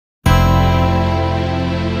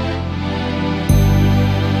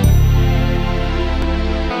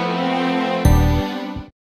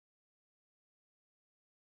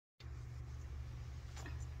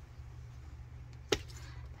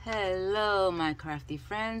Hello my crafty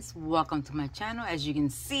friends, welcome to my channel. As you can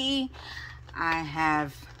see, I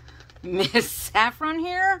have Miss Saffron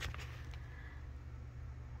here.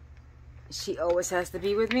 She always has to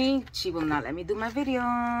be with me. She will not let me do my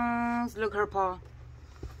videos. Look, her paw.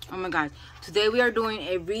 Oh my god. Today we are doing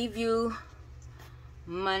a review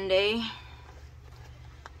Monday,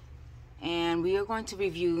 and we are going to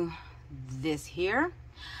review this here.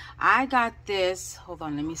 I got this, hold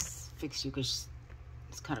on, let me fix you because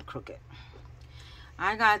it's kind of crooked.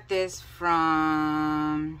 I got this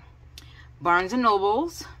from Barnes and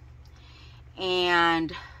Nobles,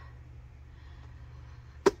 and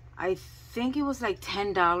I think it was like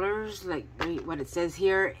 $10, like what it says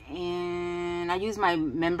here, and I used my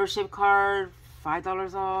membership card,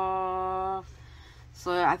 $5 off.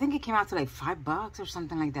 So I think it came out to like $5 or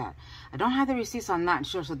something like that. I don't have the receipt, so I'm not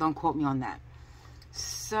sure, so don't quote me on that.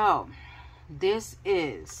 So this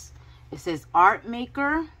is, it says Art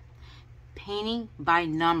Maker Painting by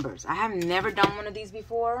Numbers. I have never done one of these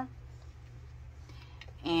before,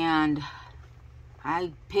 and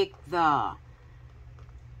I picked the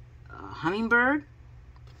Hummingbird,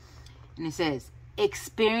 and it says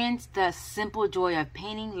experience the simple joy of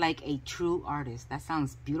painting like a true artist. That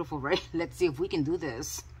sounds beautiful, right? Let's see if we can do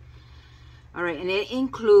this. All right, and it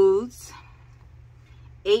includes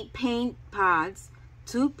 8 paint pods,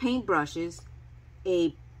 2 paint brushes,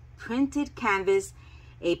 a printed canvas,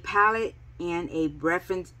 a palette, and a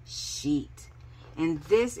reference sheet. And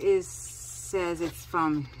this is, says it's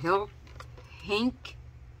from Hinkler.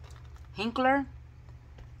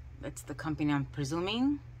 That's the company, I'm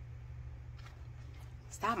presuming.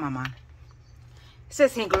 Stop, mama. It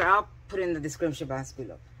says Hinkler. I'll put it in the description box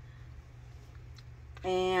below.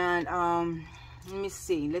 And let me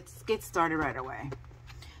see. Let's get started right away,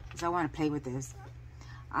 because I want to play with this.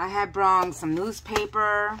 I have brought some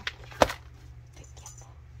newspaper.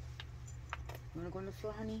 You want to go on the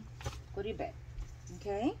floor, honey? Go to your bed.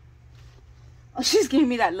 Okay? Oh, she's giving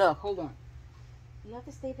me that look. Hold on. You have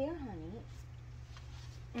to stay there, honey.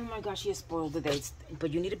 Oh my gosh, she is spoiled today.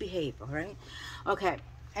 But you need to behave, all right? Okay.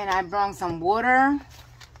 And I brought some water.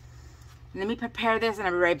 Let me prepare this and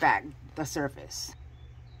I'll be right back. The surface.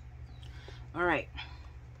 All right.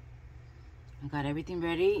 I got everything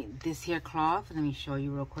ready. This here cloth, let me show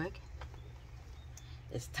you real quick.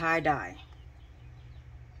 It's tie-dye.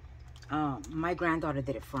 My granddaughter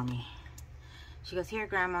did it for me. She goes, here,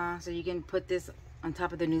 Grandma, so you can put this on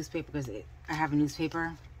top of the newspaper, because I have a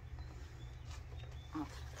newspaper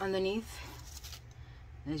underneath,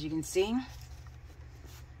 as you can see.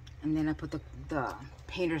 And then I put the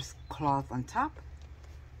painter's cloth on top.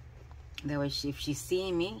 That way, if she's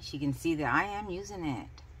seeing me, she can see that I am using it.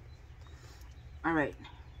 All right,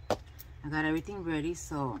 I got everything ready,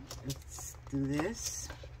 so let's do this.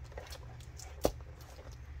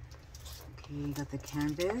 Okay, got the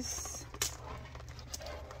canvas.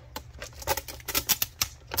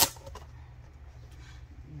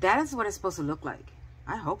 That is what it's supposed to look like.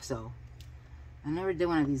 I hope so. I never did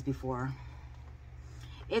one of these before.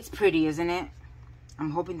 It's pretty, isn't it? I'm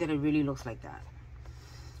hoping that it really looks like that.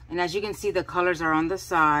 And as you can see, the colors are on the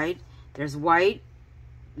side. There's white,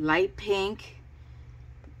 light pink,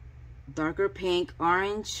 darker pink,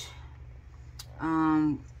 orange.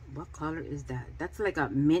 What color is that? That's like a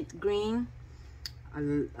mint green,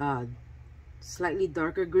 a slightly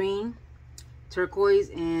darker green, turquoise,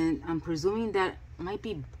 and I'm presuming that might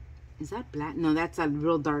be, is that black? No, that's a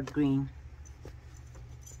real dark green.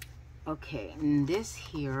 Okay, and this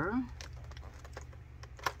here,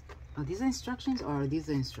 are these instructions or are these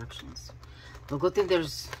the instructions? Well, good thing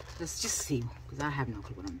there's, let's just see, because I have no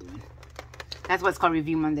clue what I'm doing. That's what's called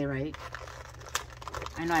Review Monday, right?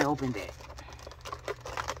 I know I opened it.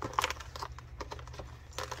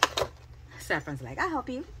 Saffron's like, I'll help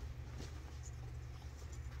you.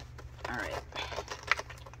 All right.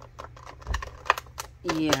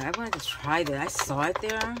 Yeah, I wanted to try that. I saw it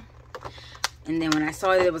there. And then when I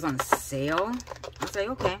saw it was on sale, I was like,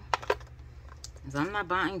 okay. Because I'm not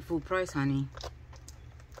buying full price, honey.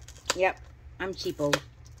 Yep, I'm cheapo.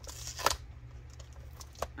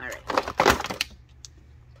 All right.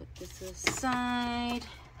 Put this aside.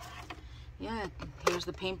 Yeah, here's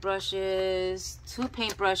the paintbrushes. 2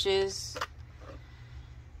 paintbrushes.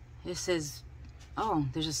 It says, oh,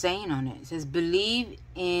 there's a saying on it. It says, believe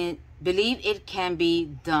it can be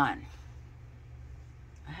done.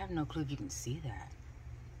 I have no clue if you can see that.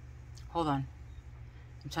 Hold on.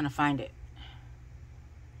 I'm trying to find it.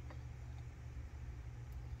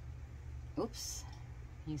 Oops.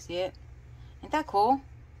 You see it? Ain't that cool?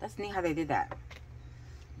 That's neat how they did that.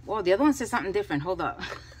 Whoa, the other one says something different. Hold up.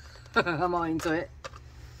 I'm all into it.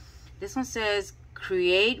 This one says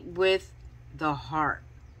create with the heart.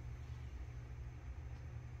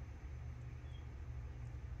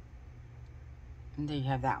 And there you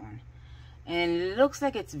have that one. And it looks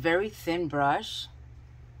like it's very thin brush.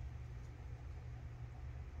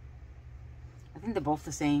 I think they're both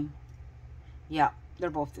the same. Yeah,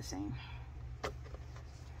 they're both the same.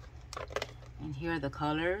 And here are the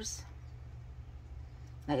colors.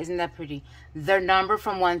 Now, isn't that pretty? They're numbered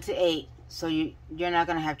from 1 to 8, so you're not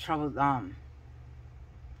gonna have trouble trying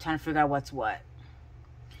to figure out what's what.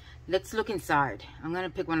 Let's look inside. I'm gonna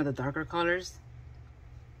pick one of the darker colors.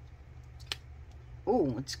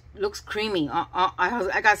 Ooh, it looks creamy.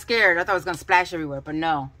 I got scared. I thought it was gonna splash everywhere, but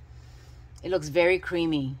no. It looks very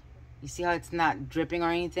creamy. You see how it's not dripping or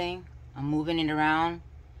anything? I'm moving it around.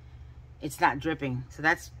 It's not dripping. So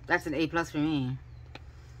that's an A+ for me.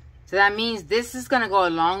 So that means this is gonna go a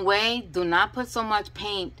long way. Do not put so much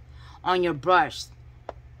paint on your brush.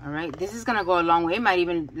 All right, this is gonna go a long way. It might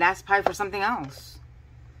even last probably for something else.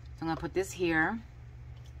 So I'm gonna put this here.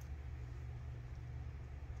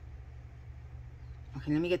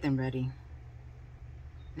 Okay, let me get them ready.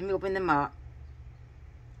 Let me open them up.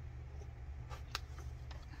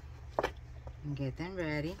 And get them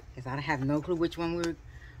ready. Because I have no clue which one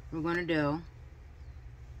we're gonna do.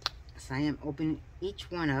 So I am opening each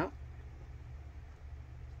one up.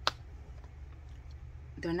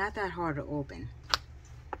 They're not that hard to open.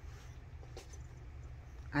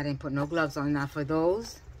 I didn't put no gloves on. Now for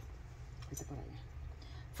those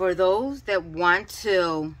that want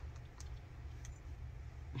to,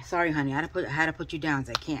 sorry honey, I had to put you down,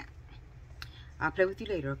 so I can't. I'll play with you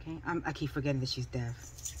later, okay? I keep forgetting that she's deaf.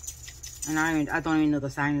 And I don't even know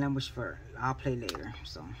the sign language for I'll play later,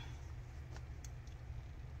 so.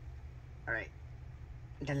 All right,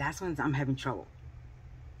 the last ones I'm having trouble.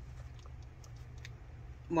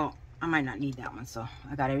 Well, I might not need that one, so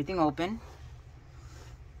I got everything open.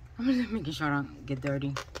 I'm just making sure I don't get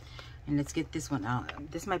dirty. And let's get this one out.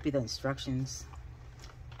 This might be the instructions.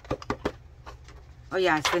 Oh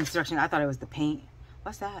yeah, it's the instructions. I thought it was the paint.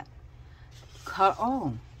 What's that?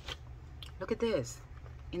 Oh, look at this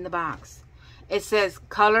in the box. It says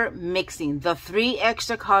color mixing. The 3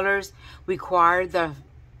 extra colors required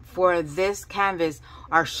for this canvas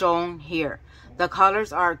are shown here. The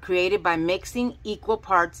colors are created by mixing equal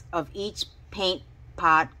parts of each paint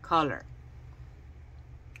pot color.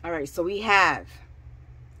 All right, so we have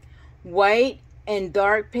white and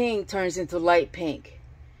dark pink turns into light pink.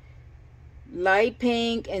 Light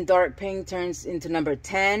pink and dark pink turns into number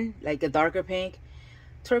 10, like a darker pink.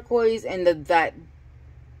 Turquoise and that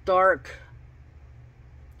dark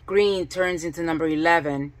green turns into number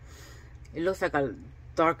 11. It looks like a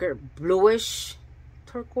darker bluish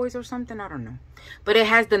turquoise or something, I don't know. But it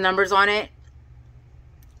has the numbers on it,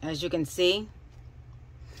 as you can see.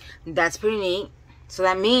 That's pretty neat. So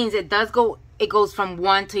that means it goes from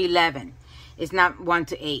 1 to 11. It's not 1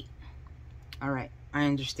 to 8. All right, I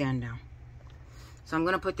understand now. So I'm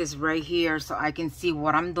gonna put this right here so I can see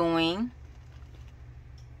what I'm doing.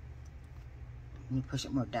 Let me push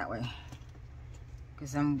it more that way,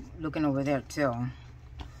 because I'm looking over there too.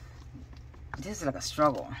 This is like a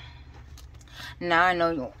struggle. Now I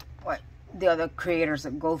know what the other creators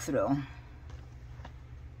go through.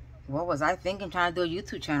 What was I thinking trying to do a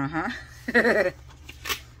YouTube channel, huh?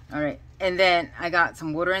 All right, and then I got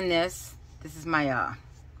some water in this. This is my I'm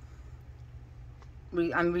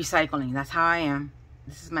recycling. That's how I am.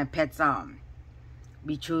 This is my pet's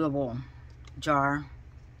retrievable jar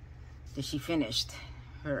that she finished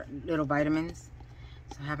her little vitamins.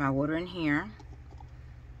 So I have my water in here.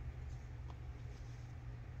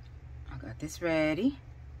 I got this ready.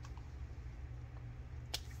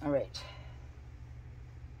 All right.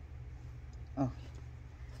 Oh,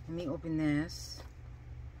 let me open this.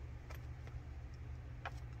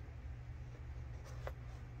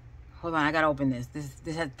 Hold on, I gotta open this.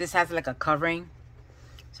 This has like a covering,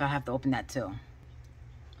 so I have to open that too.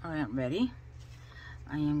 All right, I'm ready.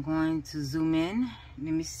 I am going to zoom in.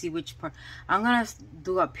 Let me see which part. I'm gonna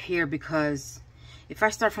do up here, because if I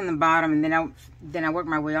start from the bottom and then I work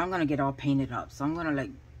my way, I'm gonna get all painted up. So I'm gonna like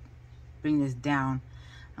bring this down.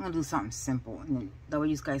 I'm gonna do something simple, and then that way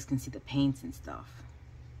you guys can see the paints and stuff.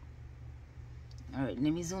 All right,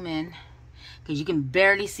 let me zoom in, because you can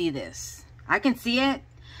barely see this. I can see it,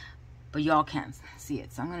 but y'all can't see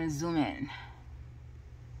it. So I'm gonna zoom in.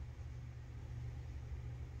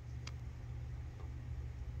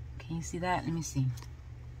 Can you see that? Let me see.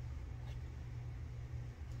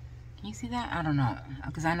 Can you see that? I don't know,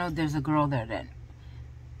 because I know there's a girl there that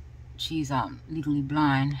she's legally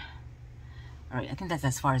blind. All right, I think that's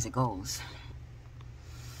as far as it goes.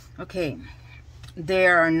 Okay,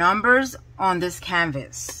 there are numbers on this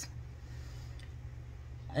canvas,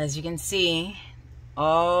 as you can see,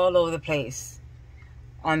 all over the place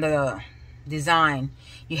on the design.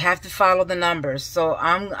 You have to follow the numbers. So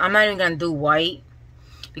I'm not even gonna do white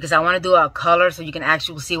because I want to do a color so you can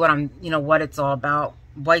actually see what what it's all about.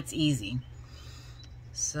 White's easy.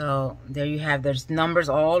 So there you have, there's numbers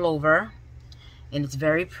all over, and it's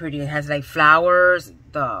very pretty. It has like flowers,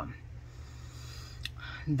 the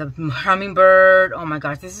hummingbird. Oh my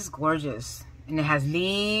gosh, this is gorgeous. And it has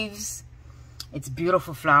leaves. It's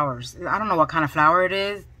beautiful flowers. I don't know what kind of flower it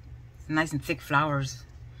is. It's nice and thick flowers.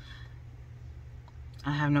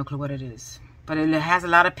 I have no clue what it is, but it has a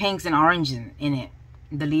lot of pinks and orange in it.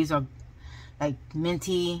 The leaves are like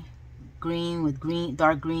minty green with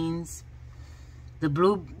dark greens. The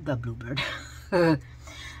bluebird,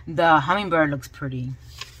 the hummingbird looks pretty.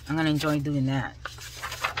 I'm gonna enjoy doing that.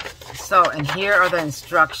 So, and here are the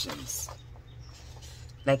instructions,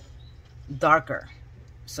 like darker,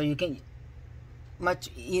 so you can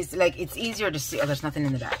it's easier to see. Oh, there's nothing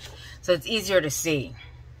in the back, so it's easier to see.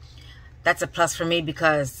 That's a plus for me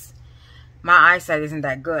because my eyesight isn't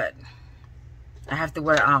that good. I have to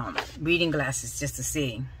wear reading glasses just to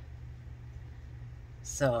see.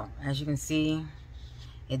 So as you can see,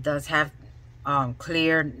 it does have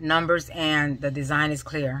clear numbers and the design is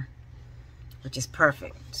clear, which is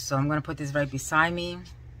perfect. So I'm going to put this right beside me.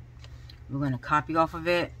 We're going to copy off of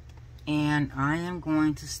it, and I am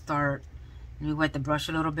going to start. Let me wet the brush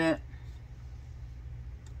a little bit.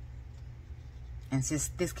 And since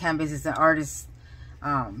this canvas is an artist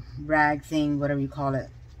rag thing, whatever you call it,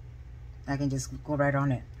 I can just go right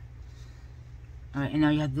on it. All right, and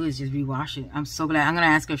all you have to do is just rewash it. I'm so glad. I'm going to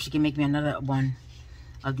ask her if she can make me another one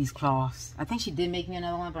of these cloths. I think she did make me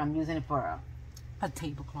another one, but I'm using it for a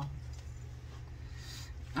tablecloth.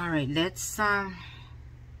 All right, let's, let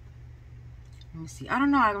me see. I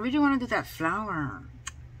don't know. I really want to do that flower.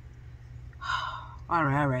 All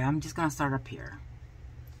right. I'm just going to start up here.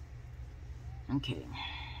 Okay.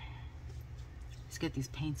 Let's get these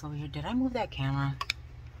paints over here. Did I move that camera?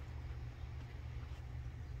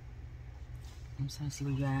 I'm just trying to see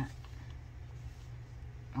where you're at.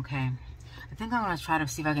 Okay. I think I'm going to try to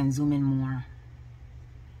see if I can zoom in more.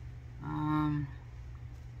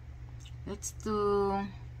 Let's do...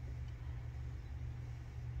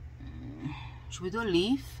 should we do a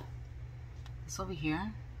leaf? It's over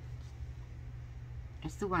here.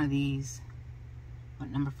 Let's do one of these. What,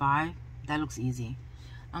 number 5? That looks easy.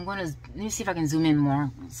 I'm going to... let me see if I can zoom in more.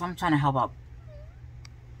 So I'm trying to help out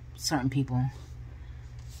certain people.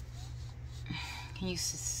 Can you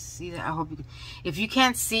see that? I hope you can. If you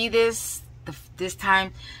can't see this this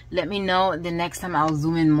time, let me know. The next time I'll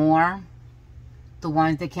zoom in more. The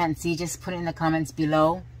ones that can't see, just put it in the comments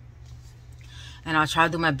below. And I'll try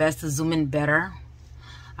to do my best to zoom in better.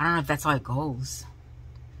 I don't know if that's how it goes.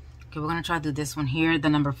 Okay, we're going to try to do this one here, the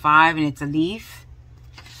number 5, and it's a leaf.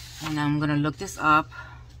 And I'm going to look this up.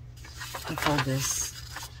 Let me fold this.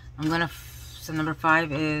 I'm going to... so number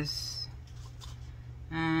 5 is...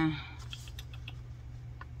 we're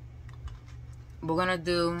going to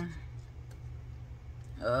do...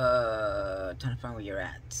 trying to find where you're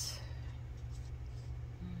at.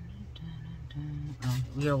 Oh,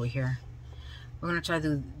 we're over here. We're going to try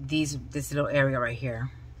to do this little area right here.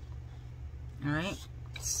 Alright?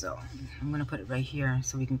 So, I'm going to put it right here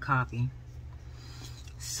so we can copy.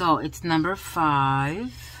 So, it's number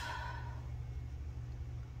 5.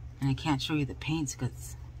 And I can't show you the paints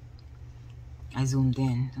because I zoomed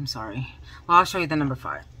in. I'm sorry. Well, I'll show you the number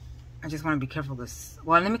 5. I just want to be careful because...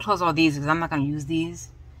 well, let me close all these because I'm not going to use these.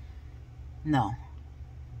 No.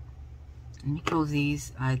 Let me close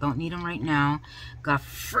these. I don't need them right now. God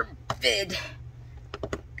forbid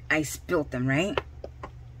I spilt them, right?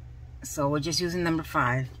 So we're just using number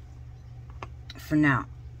 5 for now.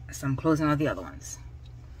 So I'm closing all the other ones.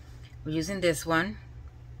 We're using this one.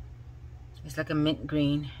 It's like a mint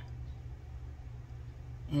green.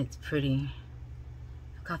 And it's pretty.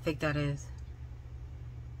 Look how thick that is.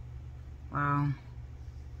 Wow.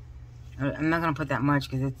 I'm not going to put that much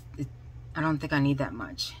because I don't think I need that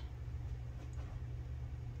much.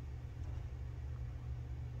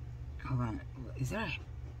 Hold on. Is there a...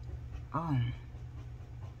 oh.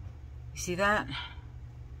 You see that?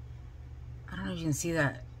 I don't know if you can see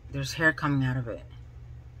that. There's hair coming out of it.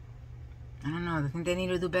 I don't know. I think they need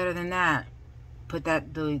to do better than that. Put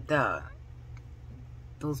that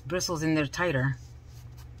those bristles in there tighter.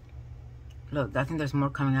 Look, I think there's more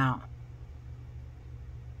coming out.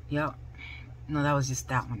 Yep. No, that was just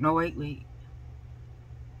that one. No, wait.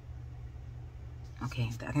 Okay,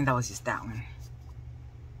 I think that was just that one.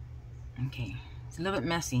 Okay. It's a little bit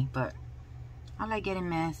messy, but I like getting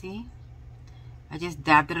messy. I just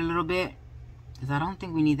dabbed it a little bit because I don't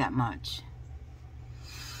think we need that much.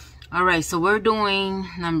 All right, so we're doing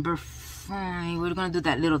number 5. We're gonna do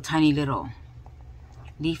that little tiny little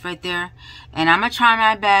leaf right there, and I'm gonna try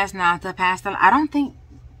my best not to pass the. I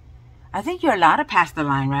think you're allowed to pass the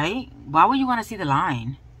line, right? Why would you want to see the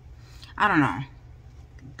line? I don't know.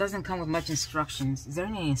 It doesn't come with much instructions. Is there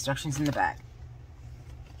any instructions in the back?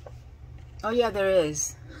 Oh yeah, there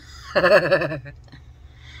is. There's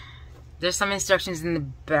some instructions in the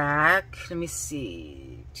back. Let me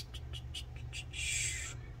see.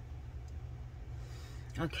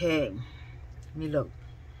 Okay, let me look.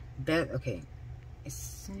 Okay,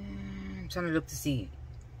 I'm trying to look to see.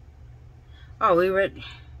 Oh, we read.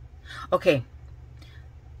 Okay,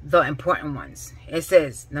 the important ones. It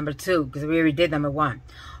says number 2 because we already did number 1.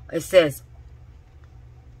 It says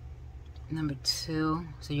number 2,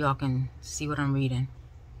 so y'all can see what I'm reading.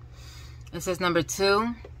 It says number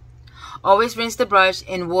 2. Always rinse the brush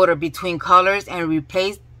in water between colors and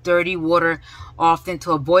replace dirty water often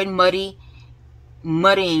to avoid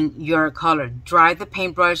muddying your color. Dry the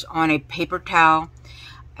paintbrush on a paper towel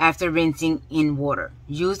after rinsing in water.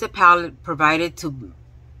 Use the palette provided to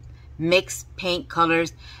mix paint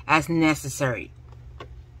colors as necessary.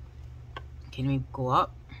 Okay, let me go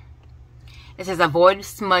up. It says avoid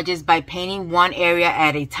smudges by painting one area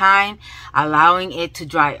at a time, allowing it to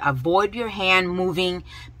dry. Avoid your hand moving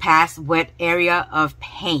past wet area of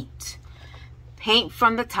paint. Paint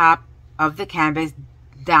from the top of the canvas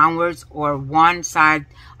downwards or one side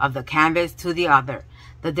of the canvas to the other.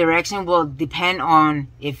 The direction will depend on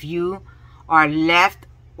if you are left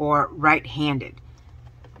or right-handed.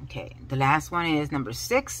 Okay, the last one is number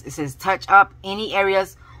 6. It says touch up any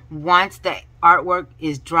areas once the artwork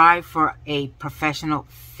is dry for a professional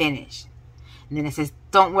finish. And then it says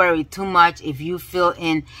don't worry too much if you fill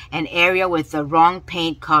in an area with the wrong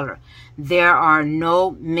paint color. There are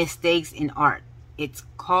no mistakes in art. It's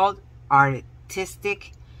called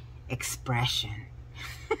artistic expression.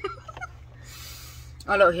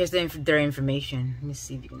 Oh look, here's their information. Let me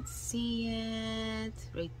see if you can see it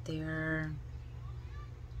right there.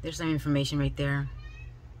 There's some information right there.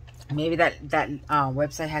 Maybe that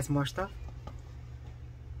website has more stuff.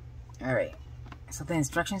 All right, so the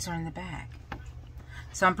instructions are in the back.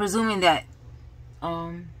 So I'm presuming that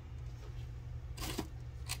oh,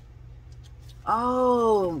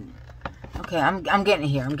 okay, I'm getting it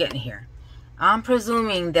here. I'm getting it here. I'm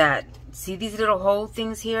presuming that, see these little hole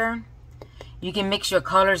things here? You can mix your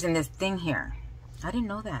colors in this thing here. I didn't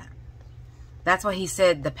know that. That's why he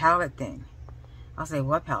said the palette thing. I'll say,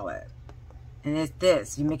 what palette? And it's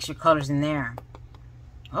this. You mix your colors in there.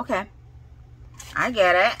 Okay. I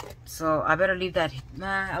get it. So I better leave that.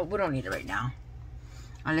 Nah, we don't need it right now.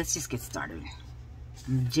 Let's just get started.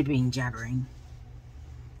 I'm jibbering jabbering.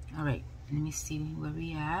 All right. Let me see where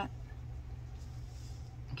we at.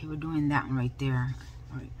 Okay, we're doing that one right there.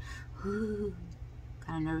 All right.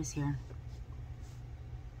 Kind of nervous here.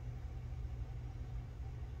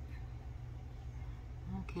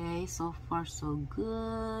 Okay, so far so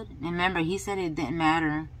good. And remember, he said it didn't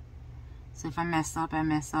matter. So if I mess up, I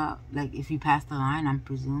mess up. Like if you pass the line, I'm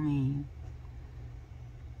presuming.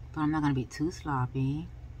 But I'm not going to be too sloppy.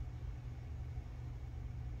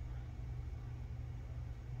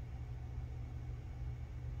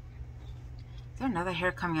 Is there another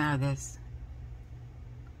hair coming out of this?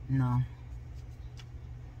 No.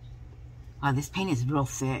 Wow, this paint is real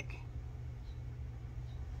thick.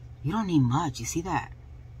 You don't need much. You see that?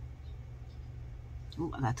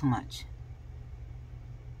 Ooh, I got too much.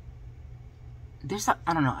 There's a,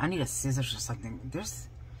 I don't know. I need a scissors or something.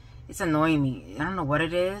 It's annoying me. I don't know what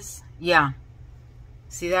it is. Yeah.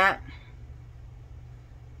 See that?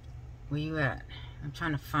 Where you at? I'm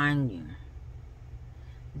trying to find you.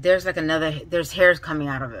 There's like there's hairs coming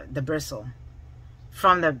out of it. The bristle.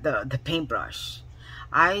 From the paintbrush.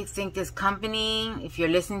 I think this company, if you're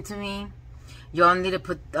listening to me, y'all need to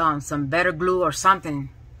put some better glue or something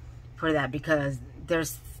for that, because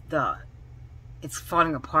it's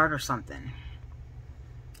falling apart or something.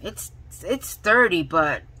 It's sturdy,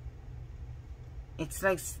 but it's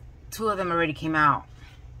like 2 of them already came out.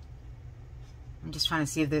 I'm just trying to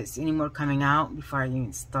see if there's any more coming out before I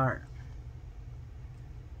even start.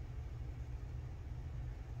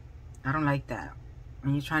 I don't like that.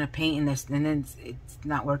 When you're trying to paint in this and then it's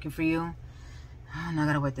not working for you. Oh, now I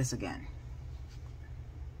gotta wet this again.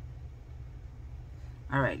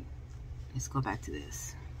 Alright, let's go back to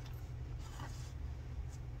this.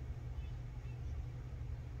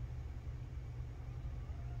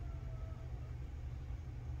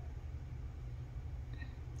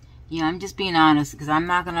 Yeah, I'm just being honest because I'm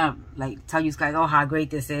not gonna like tell you guys, oh, how great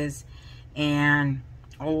this is, and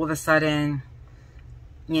all of a sudden,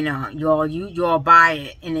 you know, you all buy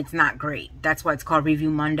it and it's not great. That's why it's called Review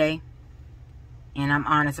Monday. And I'm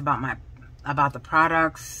honest about the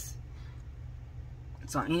products.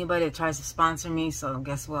 So anybody that tries to sponsor me, so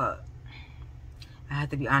guess what? I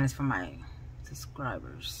have to be honest for my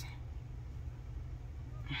subscribers.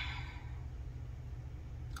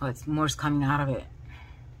 Oh, it's more's coming out of it.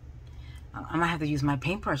 I might have to use my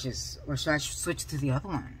paintbrushes, or should I switch to the other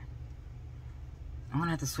one? I'm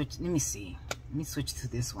gonna have to switch. Let me see. Let me switch to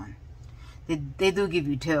this one. They do give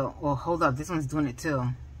you two. Oh, hold up. This one's doing it too.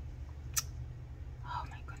 Oh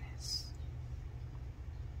my goodness.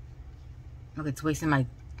 Look, it's wasting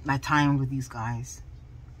my time with these guys.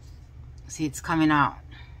 See, it's coming out.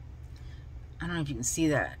 I don't know if you can see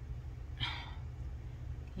that.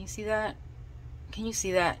 Can you see that? Can you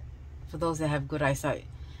see that? For those that have good eyesight.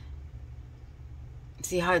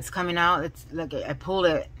 See how it's coming out? It's like I pull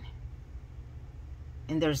it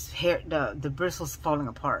and there's hair, the bristles falling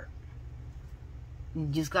apart.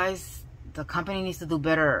 You guys, the company needs to do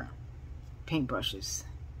better paintbrushes.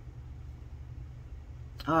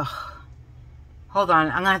 Ugh. Hold on,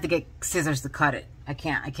 I'm gonna have to get scissors to cut it. I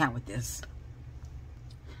can't with this.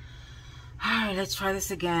 Alright, let's try this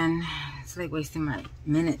again. It's like wasting my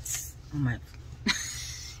minutes on my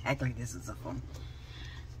act like this is a phone.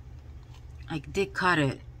 I did cut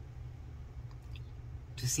it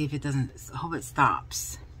to see if it doesn't, I hope it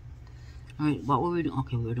stops. All right, what were we doing?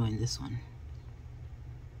 Okay, we were doing this one.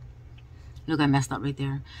 Look, I messed up right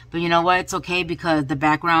there. But you know what? It's okay because the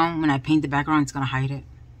background, when I paint the background, it's going to hide it.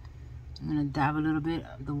 I'm going to dab a little bit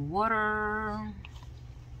of the water.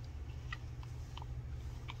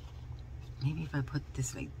 Maybe if I put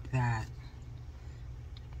this like that.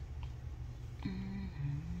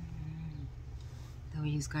 That way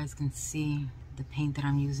you guys can see the paint that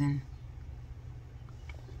I'm using.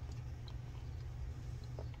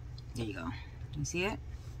 There you go. You see it?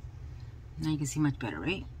 Now you can see much better,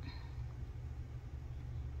 right?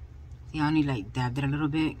 See, I only like dabbed it a little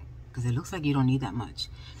bit because it looks like you don't need that much.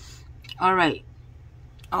 All right.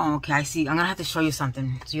 Oh, okay. I see. I'm gonna have to show you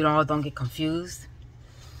something so you all don't get confused.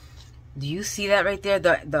 Do you see that right there?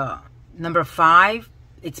 The number 5.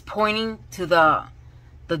 It's pointing to the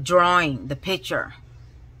drawing, the picture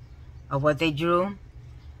of what they drew.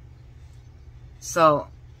 So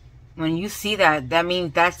when you see that, that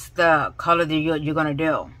means that's the color that you're gonna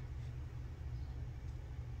do.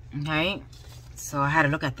 Okay, so I had to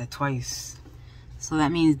look at that twice. So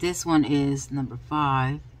that means this one is number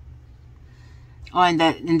 5. Oh, and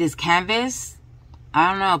that in this canvas, I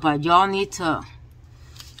don't know, but y'all need to,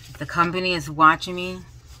 if the company is watching me,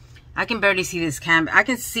 I can barely see this canvas. I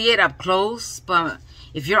can see it up close, but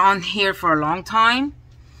if you're on here for a long time,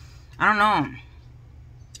 I don't know.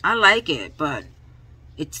 I like it, but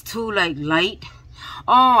it's too like light.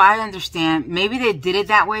 Oh, I understand. Maybe they did it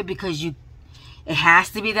that way because it has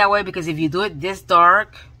to be that way, because if you do it this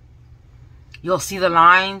dark, you'll see the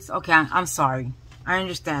lines. Okay, I'm sorry. I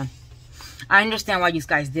understand. I understand why you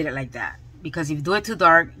guys did it like that. Because if you do it too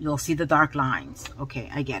dark, you'll see the dark lines. Okay,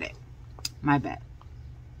 I get it. My bad.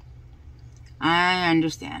 I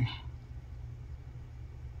understand.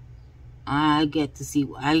 I get to see.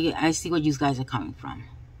 I see what you guys are coming from.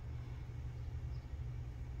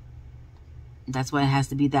 That's why it has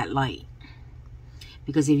to be that light.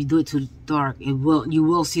 Because if you do it too dark, you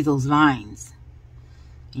will see those lines.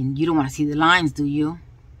 And you don't want to see the lines, do you?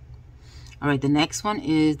 All right, the next one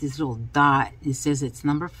is this little dot. It says it's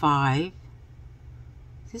number 5.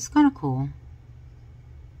 This is kind of cool.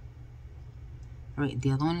 All right,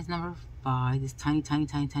 the other one is number 5. This tiny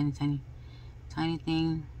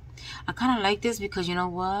thing. I kind of like this because you know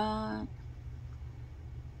what?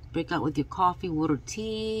 Break out with your coffee, water,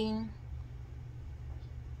 tea.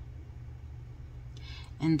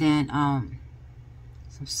 And then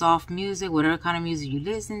some soft music, whatever kind of music you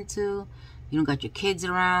listen to. You don't got your kids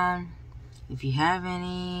around. If you have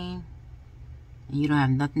any, and you don't have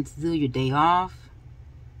nothing to do, your day off,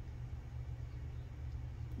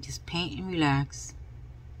 just paint and relax.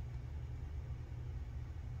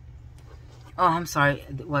 Oh, I'm sorry.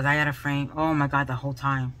 Was I out of frame? Oh my God, the whole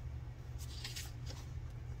time.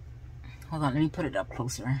 Hold on, let me put it up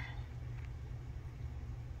closer.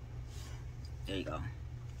 There you go.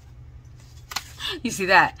 You see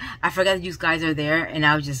that? I forgot that you guys are there, and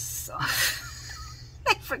I was just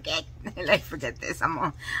I forget this.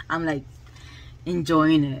 I'm like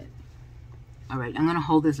enjoying it. All right, I'm gonna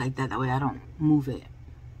hold this like that. That way I don't move it.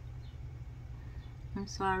 I'm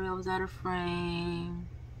sorry, I was out of frame.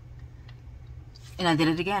 And I did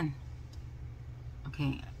it again.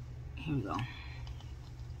 Okay, Here we go.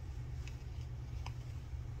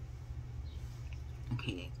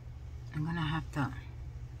 Okay, I'm gonna have to,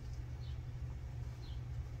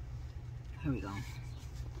 here we go.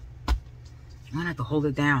 I'm gonna have to hold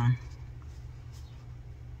it down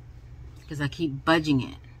because I keep budging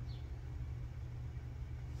it.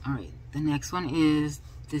 All right, the next one is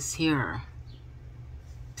this here,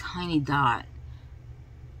 tiny dot.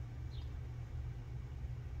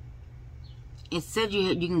 It said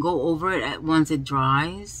you can go over it at once it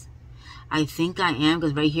dries. I think I am,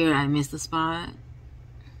 because right here I missed the spot.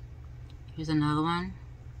 Here's another one.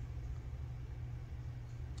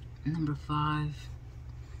 Number 5.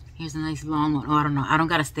 Here's a nice long one. Oh, I don't know. I don't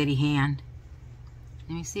got a steady hand.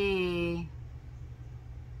 Let me see.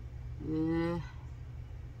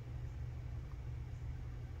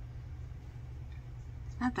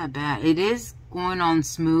 Not that bad. It is going on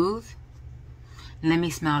smooth. Let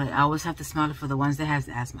me smell it. I always have to smell it for the ones that has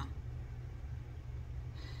asthma.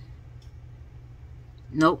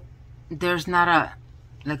 Nope. There's not a,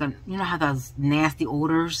 like a, you know how those nasty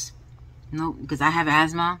odors? Nope, because I have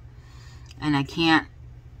asthma and I can't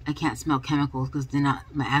smell chemicals because then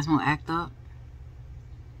my asthma will act up.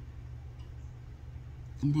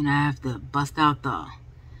 And then I have to bust out the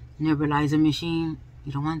nebulizer machine.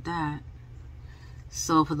 You don't want that.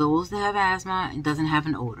 So for those that have asthma, it doesn't have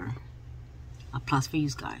an odor. A plus for you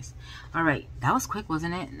guys. All right, that was quick,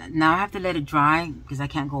 wasn't it? Now I have to let it dry because I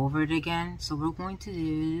can't go over it again. So we're going to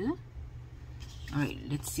do, all right,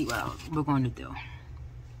 let's see what else we're going to do.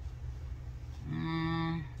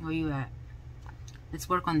 Where you at? Let's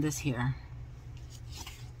work on this here.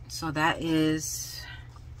 So that is,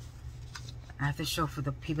 I have to show for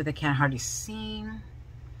the people that can't hardly see.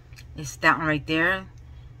 It's that one right there.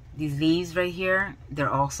 These leaves right here, they're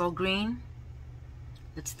also green.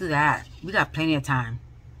 Let's do that. We got plenty of time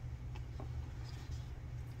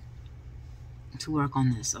to work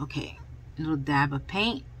on this. Okay, a little dab of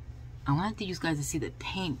paint. I wanted you guys to see the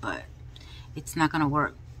paint, but it's not gonna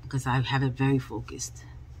work because I have it very focused.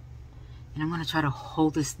 And I'm gonna try to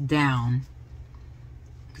hold this down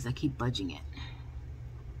because I keep budging it.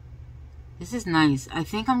 This is nice. I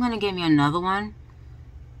think I'm gonna get me another one.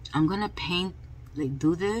 I'm gonna paint, like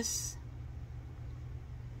do this.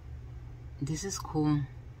 This is cool.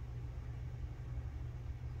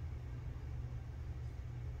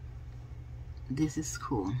 This is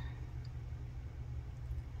cool.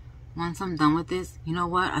 Once I'm done with this, you know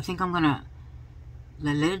what? I think I'm gonna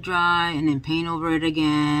let it dry and then paint over it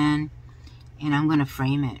again. And I'm gonna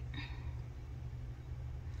frame it.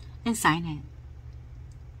 And sign it.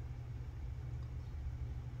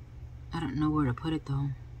 I don't know where to put it though.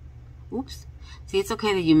 Oops. See, it's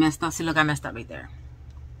okay that you messed up. See, look, I messed up right there.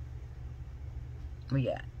 Where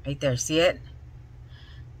you at? Right there. See it?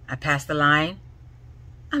 I passed the line.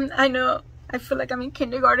 I know. I feel like I'm in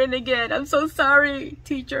kindergarten again. I'm so sorry,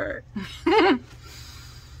 teacher.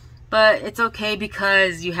 But it's okay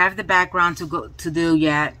because you have the background to do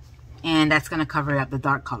yet, and that's gonna cover up the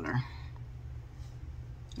dark color.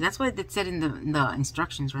 That's what it said in the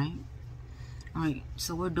instructions, right? All right.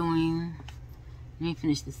 So we're doing. Let me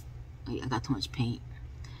finish this. Wait, I got too much paint.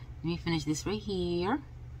 Let me finish this right here.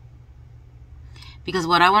 Because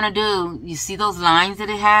what I want to do, you see those lines that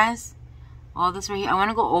it has? All this right here. I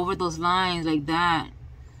want to go over those lines like that.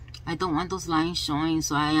 I don't want those lines showing.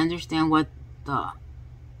 So I understand what the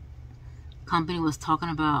company was talking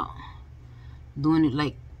about. Doing it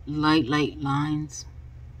like light lines.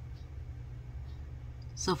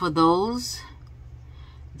 So for those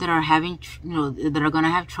that are having, you know, that are going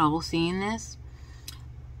to have trouble seeing this,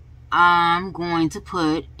 I'm going to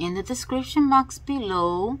put in the description box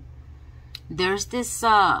below. There's this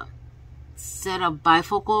set of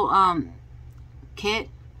bifocal kit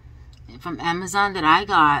from Amazon that I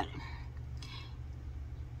got,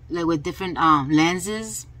 like with different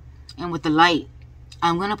lenses and with the light.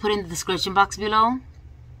 I'm gonna put in the description box below.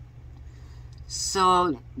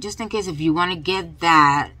 So just in case if you want to get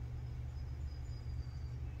that,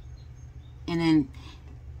 and then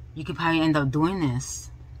you could probably end up doing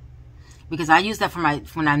this, because I use that for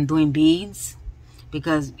when I'm doing beads.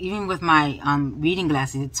 Because even with my reading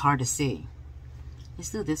glasses, it's hard to see. Let's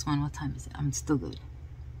do this one. What time is it? I'm still good.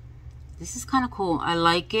 This is kind of cool. I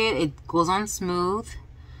like it. It goes on smooth.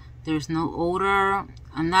 There's no odor.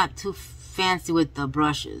 I'm not too fancy with the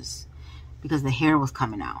brushes because the hair was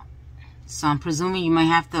coming out. So I'm presuming you might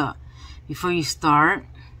have to, before you start,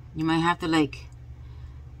 you might have to like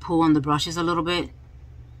pull on the brushes a little bit.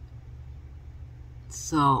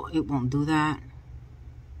 So it won't do that.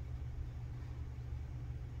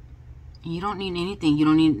 You don't need anything. You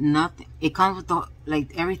don't need nothing. It comes with the,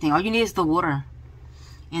 like everything. All you need is the water.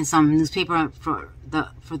 and some newspaper for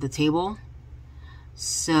the table,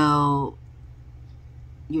 so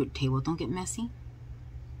your table don't get messy.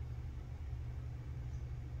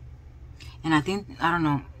 And I think, I don't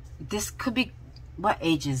know, this could be, what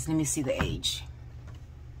ages? Let me see the age.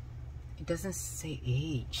 It doesn't say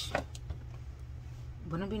age.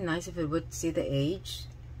 Wouldn't it be nice if it would say the age?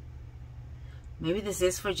 Maybe this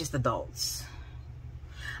is for just adults.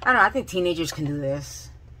 I don't know, I think teenagers can do this.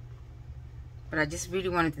 But I just really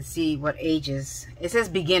wanted to see what ages. It says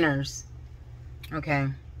beginners. Okay.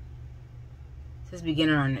 It says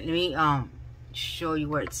beginner on it. Let me show you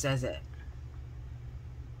where it says it.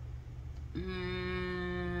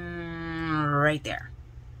 Right there.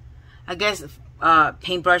 I guess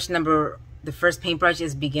paintbrush number, the first paintbrush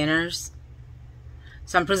is beginners.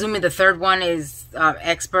 So I'm presuming the third one is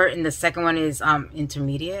expert and the second one is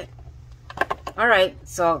intermediate. Alright,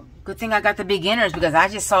 so good thing I got the beginners because I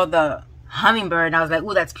just saw the Hummingbird and I was like,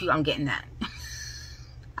 oh, that's cute, I'm getting that.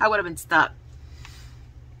 I would have been stuck.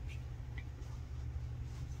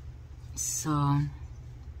 So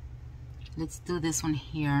let's do this one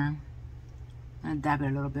here. I'm gonna dab it a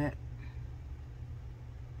little bit.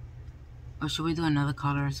 Or should we do another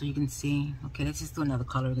color so you can see? Okay, let's just do another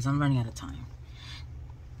color because I'm running out of time.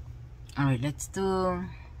 Alright, let's do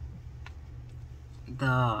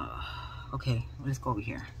the, okay, let's go over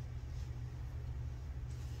here.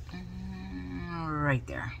 Right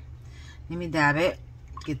there. Let me dab it,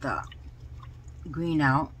 get the green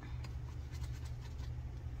out.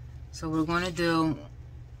 So we're going to do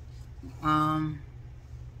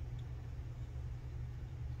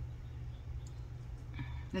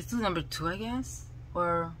let's do number 2, I guess.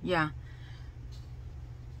 Or yeah.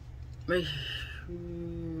 Right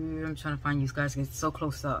here. I'm trying to find you guys. It's so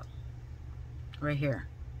close up. Right here.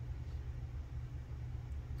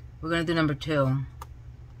 We're gonna do number 2.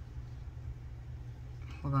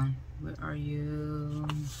 Hold on. Where are you?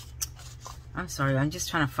 I'm sorry. I'm just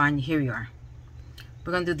trying to find you. Here you are.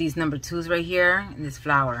 We're gonna do these number 2s right here in this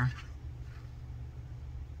flower.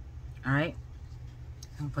 Alright.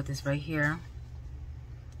 I'm gonna put this right here.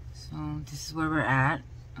 So this is where we're at.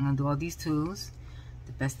 I'm gonna do all these 2s,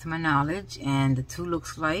 the best of my knowledge, and the 2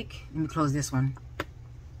 looks like. Let me close this one.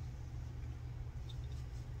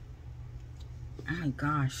 Oh my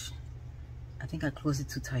gosh, I think I closed it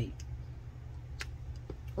too tight.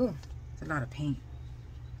 Oh, it's a lot of paint.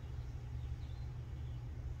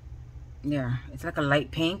 Yeah, it's like a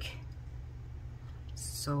light pink.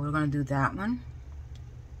 So we're gonna do that one.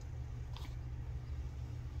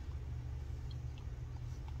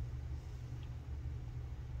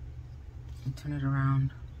 And turn it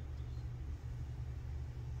around.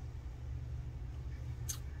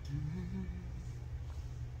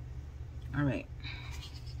 All right.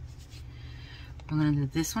 I'm gonna do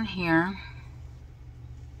this one here.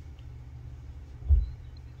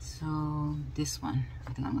 So this one,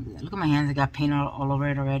 I think I'm gonna do that. Look at my hands, I got paint all over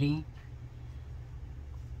it already.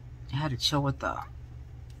 I had to chill with the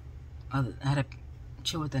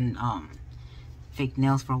fake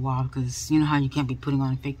nails for a while because you know how you can't be putting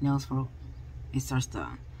on fake nails for, it starts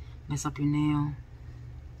to mess up your nail.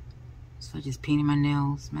 So I just painted my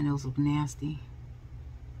nails. My nails look nasty.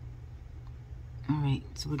 Alright,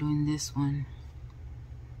 so we're doing this one.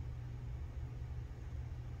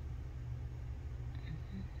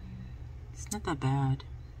 It's not that bad.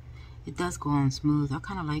 It does go on smooth. I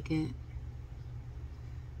kind of like it.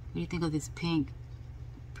 What do you think of this pink?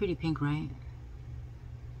 Pretty pink, right?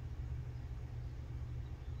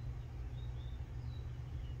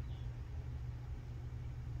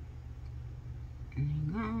 There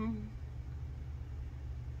you go.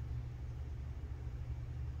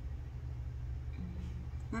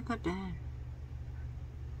 Not that bad.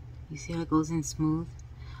 You see how it goes in smooth?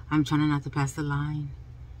 I'm trying not to pass the line.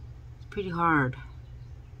 It's pretty hard.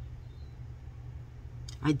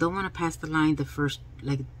 I don't want to pass the line the first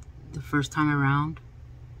time around.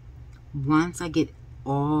 Once I get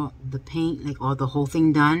all the paint, like all the whole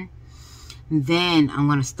thing done, then I'm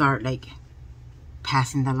gonna start like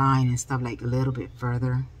passing the line and stuff like a little bit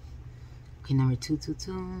further. Okay, number 2, 2,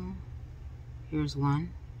 2. Here's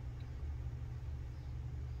one.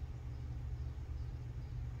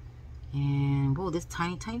 And whoa, this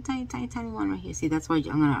tiny one right here. See, that's why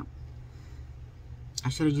I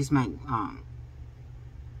should have used my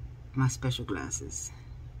my special glasses.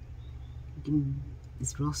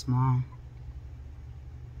 It's real small.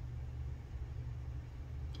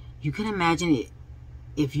 You can imagine it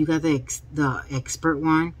if you got the expert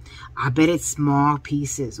one. I bet it's small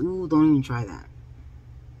pieces. Ooh, don't even try that.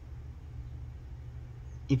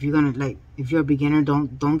 If you're gonna if you're a beginner,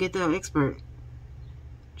 don't get the expert.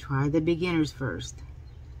 Try the beginners first.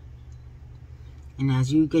 And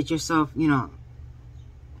as you get yourself, you know,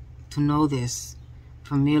 to know this,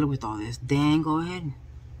 familiar with all this, then go ahead,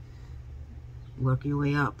 work your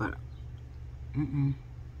way up. But you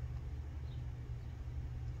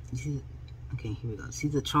see, okay, here we go. See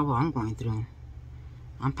the trouble I'm going through.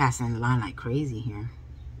 I'm passing the line like crazy here.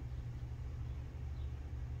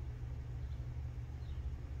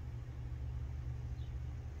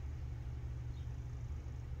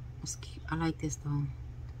 It's cute. I like this though.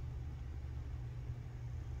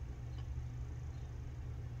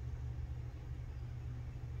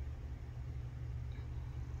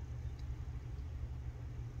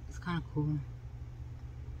 It's kind of cool.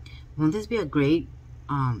 Won't this be a great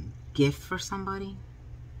gift for somebody?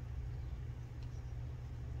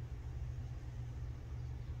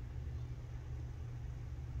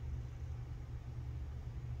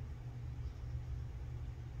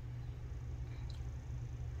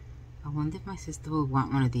 I wonder if my sister will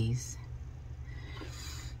want one of these.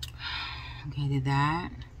 Okay, I did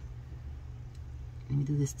that. Let me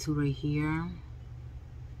do this two right here.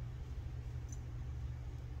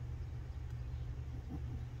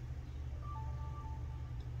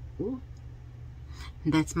 Ooh.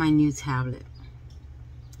 That's my new tablet.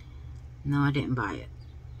 No, I didn't buy it.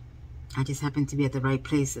 I just happened to be at the right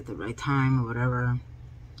place at the right time or whatever.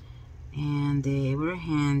 And they were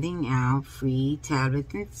handing out free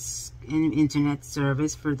tablets and internet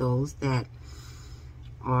service for those that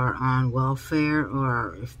are on welfare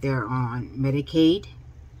or if they're on Medicaid.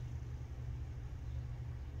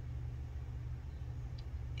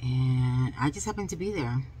 And I just happened to be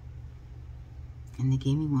there. And they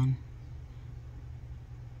gave me one.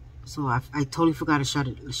 So I totally forgot to shut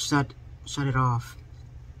it off.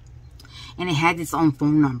 And it had its own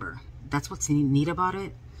phone number. That's what's neat about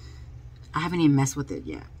it. I haven't even messed with it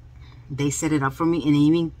yet. They set it up for me,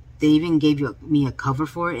 and they even gave me a cover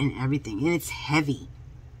for it and everything. And it's heavy.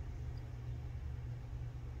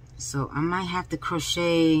 So I might have to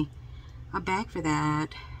crochet a bag for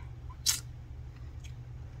that.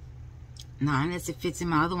 Not unless it fits in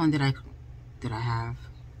my other one that I have.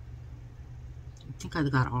 I think I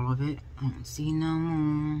got all of it. I don't see no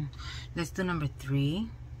more. Let's do number 3.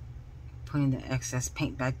 Putting the excess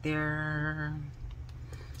paint back there.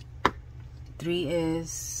 3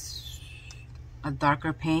 is a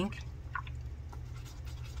darker pink.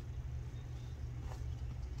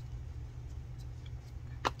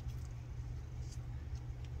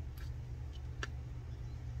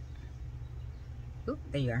 Oop,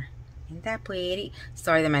 there you are. Isn't that pretty?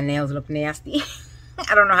 Sorry that my nails look nasty.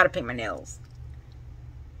 I don't know how to paint my nails.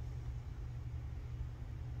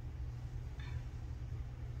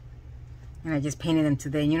 And I just painted them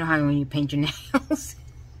today. You know how when you paint your nails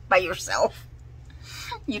by yourself,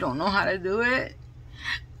 you don't know how to do it.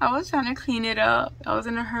 I was trying to clean it up. I was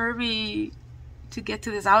in a hurry to get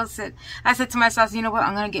to this outfit. I said to myself, you know what?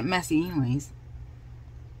 I'm going to get messy anyways.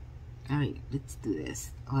 All right, let's do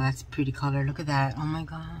this. Oh, that's a pretty color. Look at that. Oh my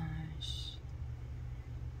gosh.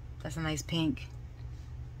 That's a nice pink.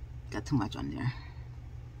 Got too much on there.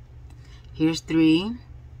 Here's 3.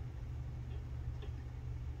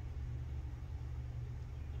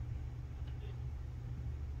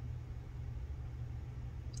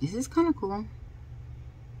 This is kind of cool.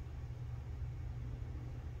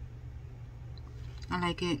 I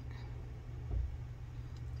like it.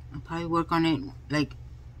 I'll probably work on it like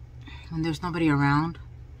when there's nobody around.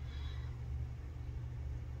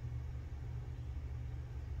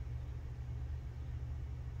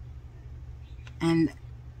 And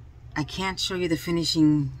I can't show you the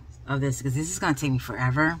finishing of this because this is going to take me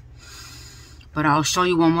forever. But I'll show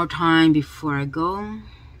you one more time before I go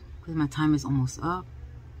because my time is almost up.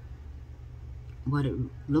 What it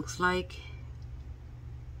looks like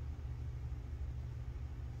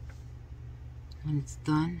when it's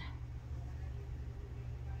done.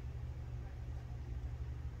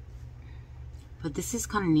 But this is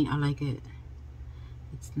kind of neat. I like it.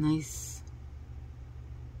 It's nice.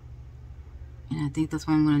 And I think that's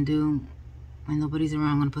what I'm going to do. When nobody's around,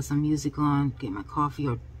 I'm going to put some music on, get my coffee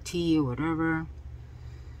or tea or whatever.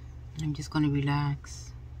 And I'm just going to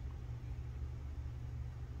relax.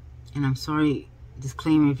 And I'm sorry,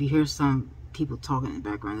 disclaimer, if you hear some people talking in the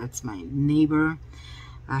background, that's my neighbor.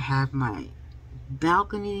 I have my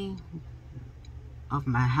balcony of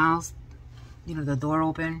my house, you know, the door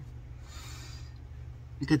open.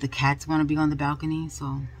 Because the cats want to be on the balcony,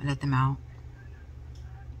 so I let them out.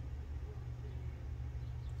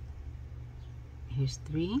 Here's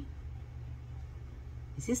 3.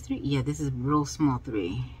 Is this 3? Yeah, this is a real small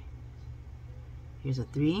 3. Here's a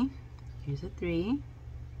 3. Here's a 3.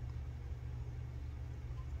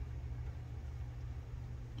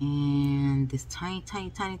 And this tiny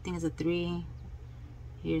thing is a 3.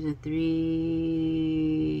 Here's a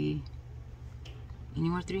 3. Any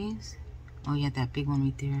more 3s? Oh yeah, that big one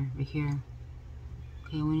right there, right here.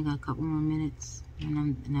 Okay, we only got a couple more minutes,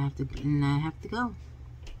 and I have to go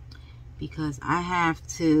because I have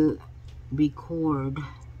to record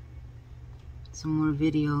some more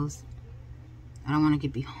videos. I don't want to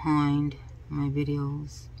get behind my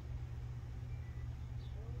videos.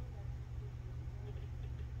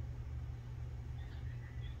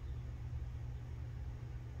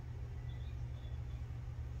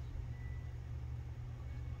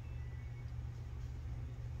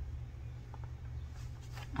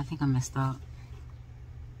 I think I messed up.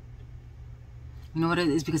 You know what it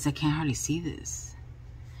is? Because I can't hardly see this.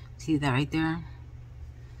 See that right there?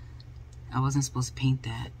 I wasn't supposed to paint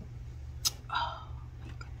that. Oh my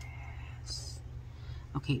goodness.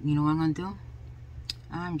 Okay, you know what I'm gonna do?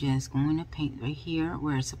 I'm just going to paint right here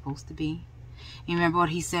where it's supposed to be. You remember what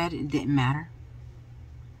he said? It didn't matter.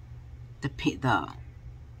 The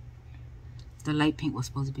light pink was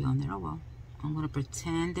supposed to be on there. Oh well. I'm gonna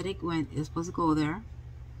pretend that it's supposed to go there.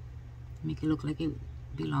 Make it look like it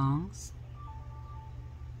belongs.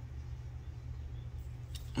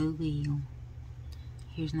 Oh well.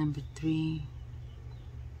 Here's number 3.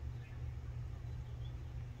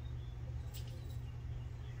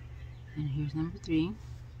 And here's number 3.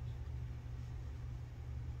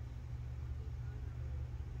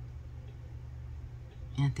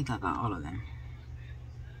 And I think I got all of them.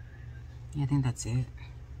 Yeah, I think that's it.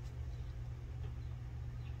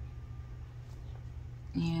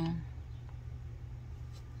 Yeah.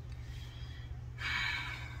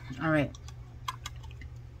 All right.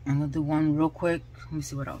 I'm gonna do one real quick. Let me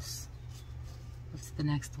see what else. What's the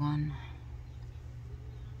next one?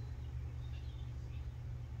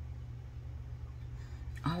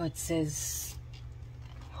 Oh, it says,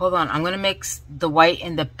 hold on, I'm gonna mix the white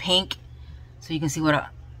and the pink so you can see what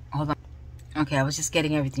hold on. Okay, I was just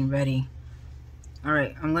getting everything ready. All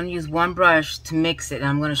right, I'm gonna use one brush to mix it, and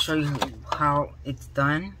I'm gonna show you how it's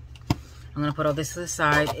done. I'm gonna put all this to the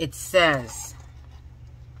side. It says,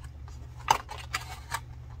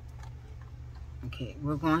 okay,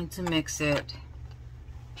 we're going to mix it.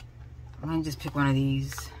 I'm gonna just pick one of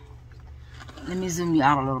these. Let me zoom you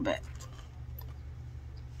out a little bit.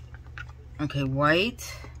 Okay,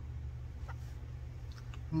 white.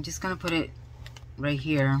 I'm just gonna put it right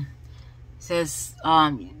here. It says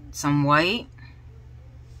some white,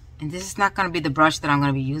 and this is not gonna be the brush that I'm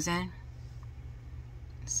gonna be using.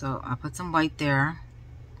 So I'll put some white there.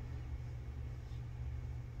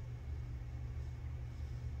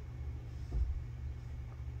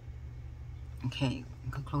 Okay,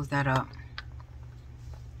 I can close that up.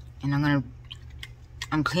 And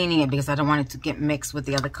I'm cleaning it because I don't want it to get mixed with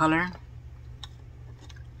the other color.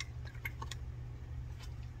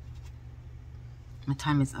 My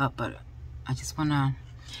time is up, but I just wanna,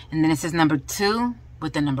 and then it says number 2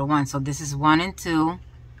 with the number 1. So this is 1 and 2.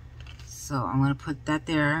 So I'm gonna put that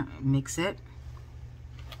there, mix it.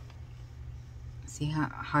 See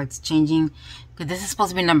how it's changing? Because this is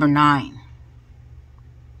supposed to be number 9.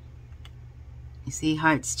 You see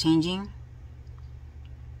how it's changing?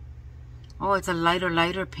 Oh, it's a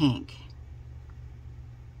lighter pink.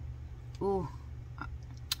 Ooh, I'm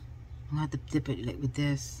gonna have to dip it like with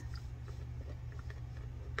this.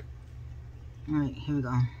 All right, here we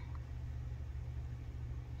go.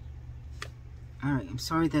 All right, I'm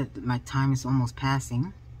sorry that my time is almost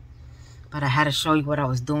passing, but I had to show you what I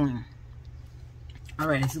was doing. All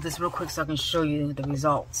right, let's do this real quick so I can show you the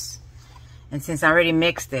results. And since I already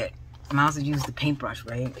mixed it, I might also use the paintbrush,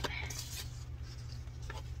 right?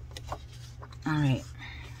 All right.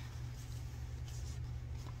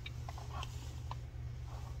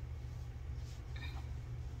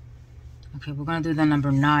 Okay, we're gonna do the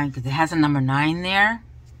number 9 because it has a number 9 there.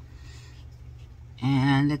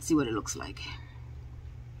 And let's see what it looks like.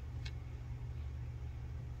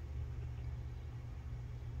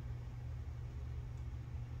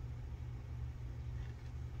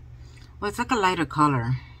 Well, it's like a lighter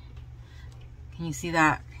color. Can you see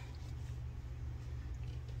that?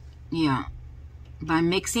 Yeah. By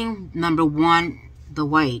mixing number 1, the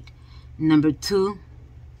white, number 2,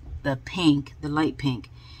 the pink, the light pink,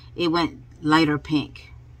 it went lighter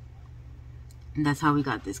pink. And that's how we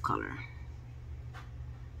got this color.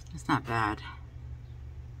 It's not bad.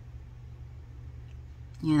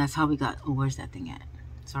 Yeah, that's how we got, oh, where's that thing at?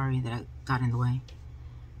 Sorry that I got in the way.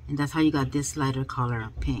 And that's how you got this lighter color,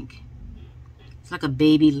 pink. It's like a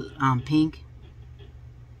baby pink.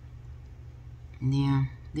 Yeah,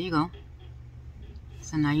 there you go.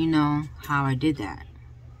 So now you know how I did that.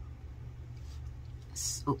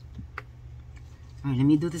 So, All right, let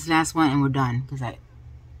me do this last one and we're done because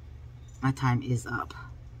my time is up.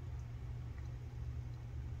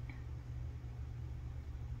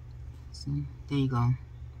 See, there you go.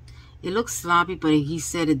 It looks sloppy, but he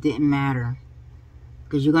said it didn't matter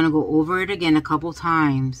because you're going to go over it again a couple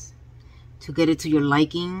times to get it to your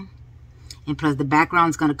liking. And plus the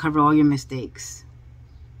background's going to cover all your mistakes.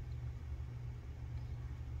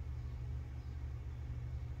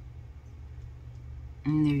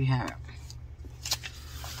 And there you have it.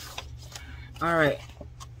 All right,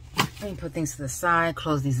 let me put things to the side,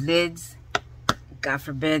 close these lids. God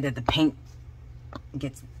forbid that the paint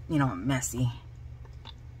gets, you know, messy.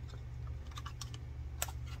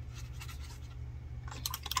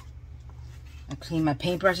 I clean my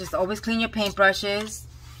paintbrushes. Always clean your paintbrushes.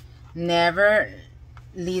 Never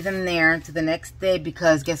leave them there to the next day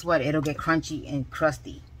because guess what? It'll get crunchy and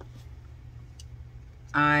crusty.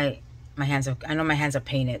 I know my hands are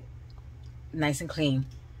painted. Nice and clean.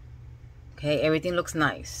 Okay, everything looks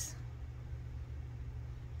nice.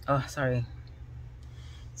 Oh, sorry.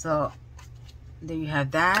 So, there you have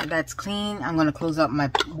that. That's clean. I'm going to close up my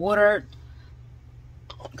water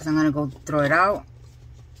because I'm going to go throw it out.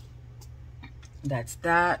 That's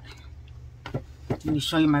that. Let me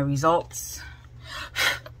show you my results.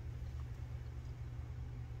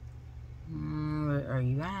 Where are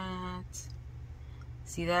you at?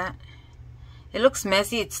 See that? It looks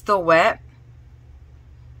messy. It's still wet.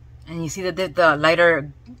 And you see that the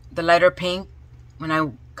lighter pink when I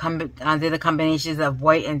did the combinations of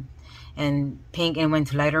white and pink and went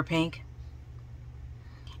to lighter pink.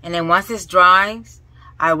 And then once this dries,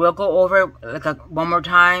 I will go over it like one more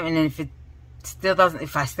time. And then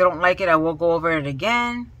if I still don't like it, I will go over it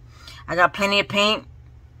again. I got plenty of paint.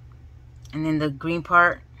 And then the green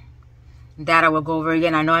part, that I will go over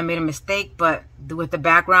again. I know I made a mistake, but with the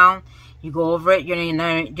background, you go over it, you're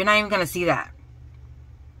not even gonna see that.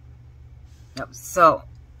 Yep. So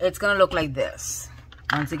it's gonna look like this.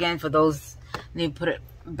 Once again, for those, let me put it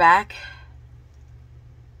back.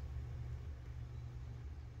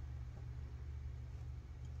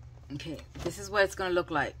 Okay, this is what it's gonna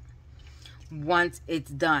look like once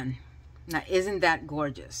it's done. Now, isn't that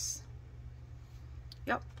gorgeous?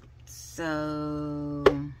 Yep. So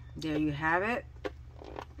there you have it.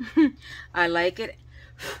 I like it.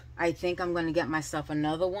 I think I'm gonna get myself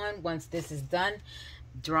another one once this is done,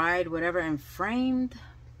 dried, whatever, and framed.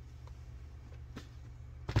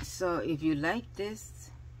 So if you like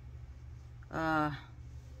this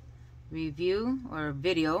review or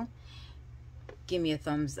video, give me a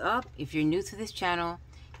thumbs up. If you're new to this channel,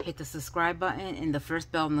 hit the subscribe button and the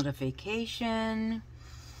first bell notification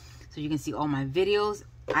so you can see all my videos.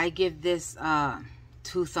 I give this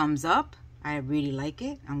 2 thumbs up. I really like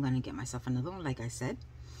it. I'm gonna get myself another one, like I said.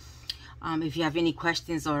 If you have any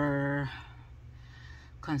questions or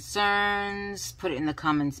concerns, put it in the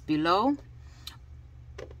comments below.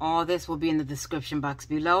 All this will be in the description box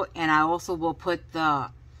below, and I also will put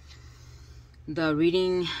the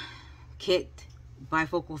reading kit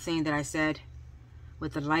bifocal thing that I said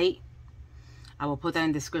with the light. I will put that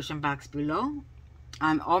in the description box below.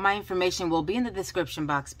 All my information will be in the description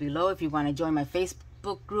box below. If you want to join my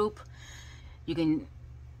Facebook group, you can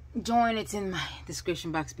join. It's in my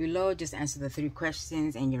description box below. Just answer the 3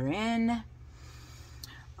 questions and you're in.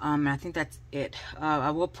 I think that's it.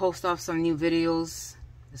 I will post off some new videos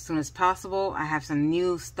as soon as possible. I have some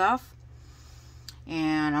new stuff,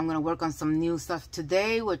 and I'm going to work on some new stuff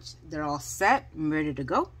today, which they're all set and ready to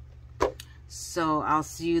go. So I'll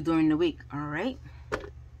see you during the week. All right.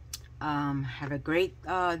 Have a great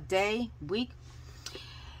day, week,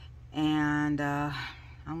 and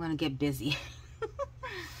I'm going to get busy.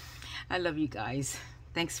 I love you guys.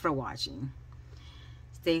 Thanks for watching.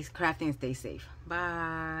 Stay crafty and stay safe.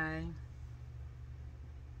 Bye.